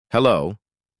Hello.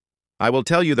 I will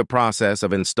tell you the process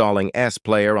of installing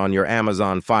S-Player on your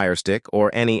Amazon Firestick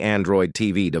or any Android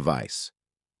TV device.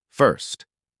 First,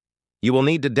 you will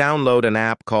need to download an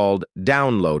app called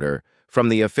Downloader from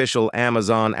the official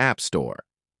Amazon App Store.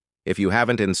 If you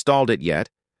haven't installed it yet,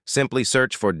 simply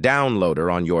search for Downloader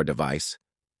on your device,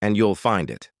 and you'll find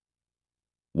it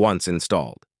once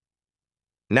installed.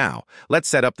 Now, let's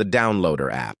set up the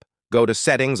Downloader app. Go to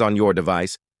Settings on your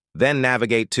device, then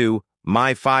navigate to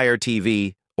My Fire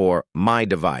TV or My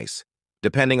Device,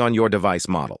 depending on your device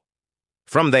model.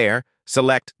 From there,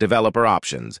 select Developer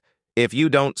Options. If you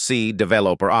don't see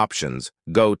Developer Options,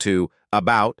 go to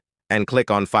About and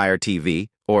click on Fire TV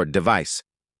or Device.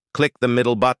 Click the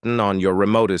middle button on your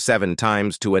remote 7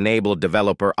 times to enable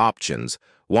Developer Options.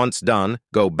 Once done,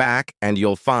 go back and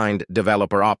you'll find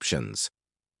Developer Options.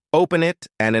 Open it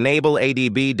and enable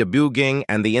Adobe debugging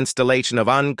and the installation of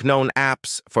unknown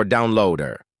apps for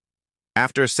Downloader.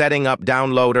 After setting up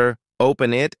Downloader,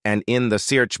 open it and in the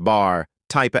search bar,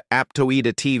 type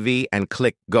Aptoide TV and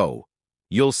click Go.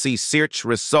 You'll see search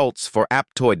results for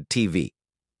Aptoide TV.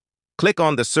 Click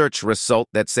on the search result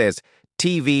that says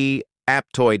tvaptoide.com.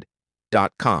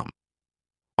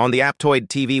 On the Aptoide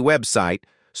TV website,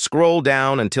 scroll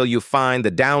down until you find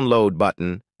the download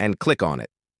button and click on it.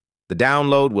 The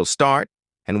download will start,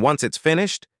 and once it's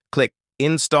finished, click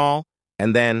Install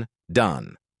and then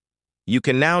Done. You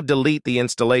can now delete the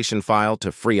installation file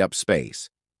to free up space.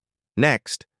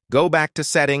 Next, go back to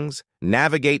Settings,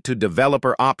 navigate to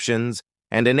Developer Options,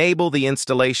 and enable the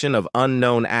installation of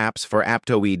unknown apps for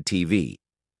Aptoide TV.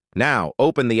 Now,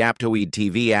 open the Aptoide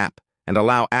TV app and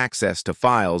allow access to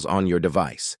files on your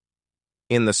device.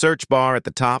 In the search bar at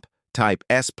the top, type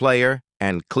S-Player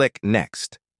and click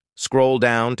Next. Scroll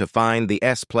down to find the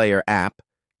S-Player app,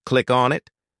 click on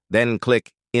it, then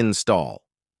click Install.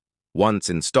 Once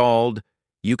installed,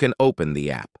 you can open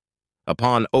the app.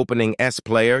 Upon opening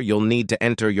S-Player, you'll need to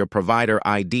enter your provider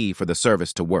ID for the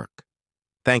service to work.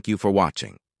 Thank you for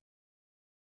watching.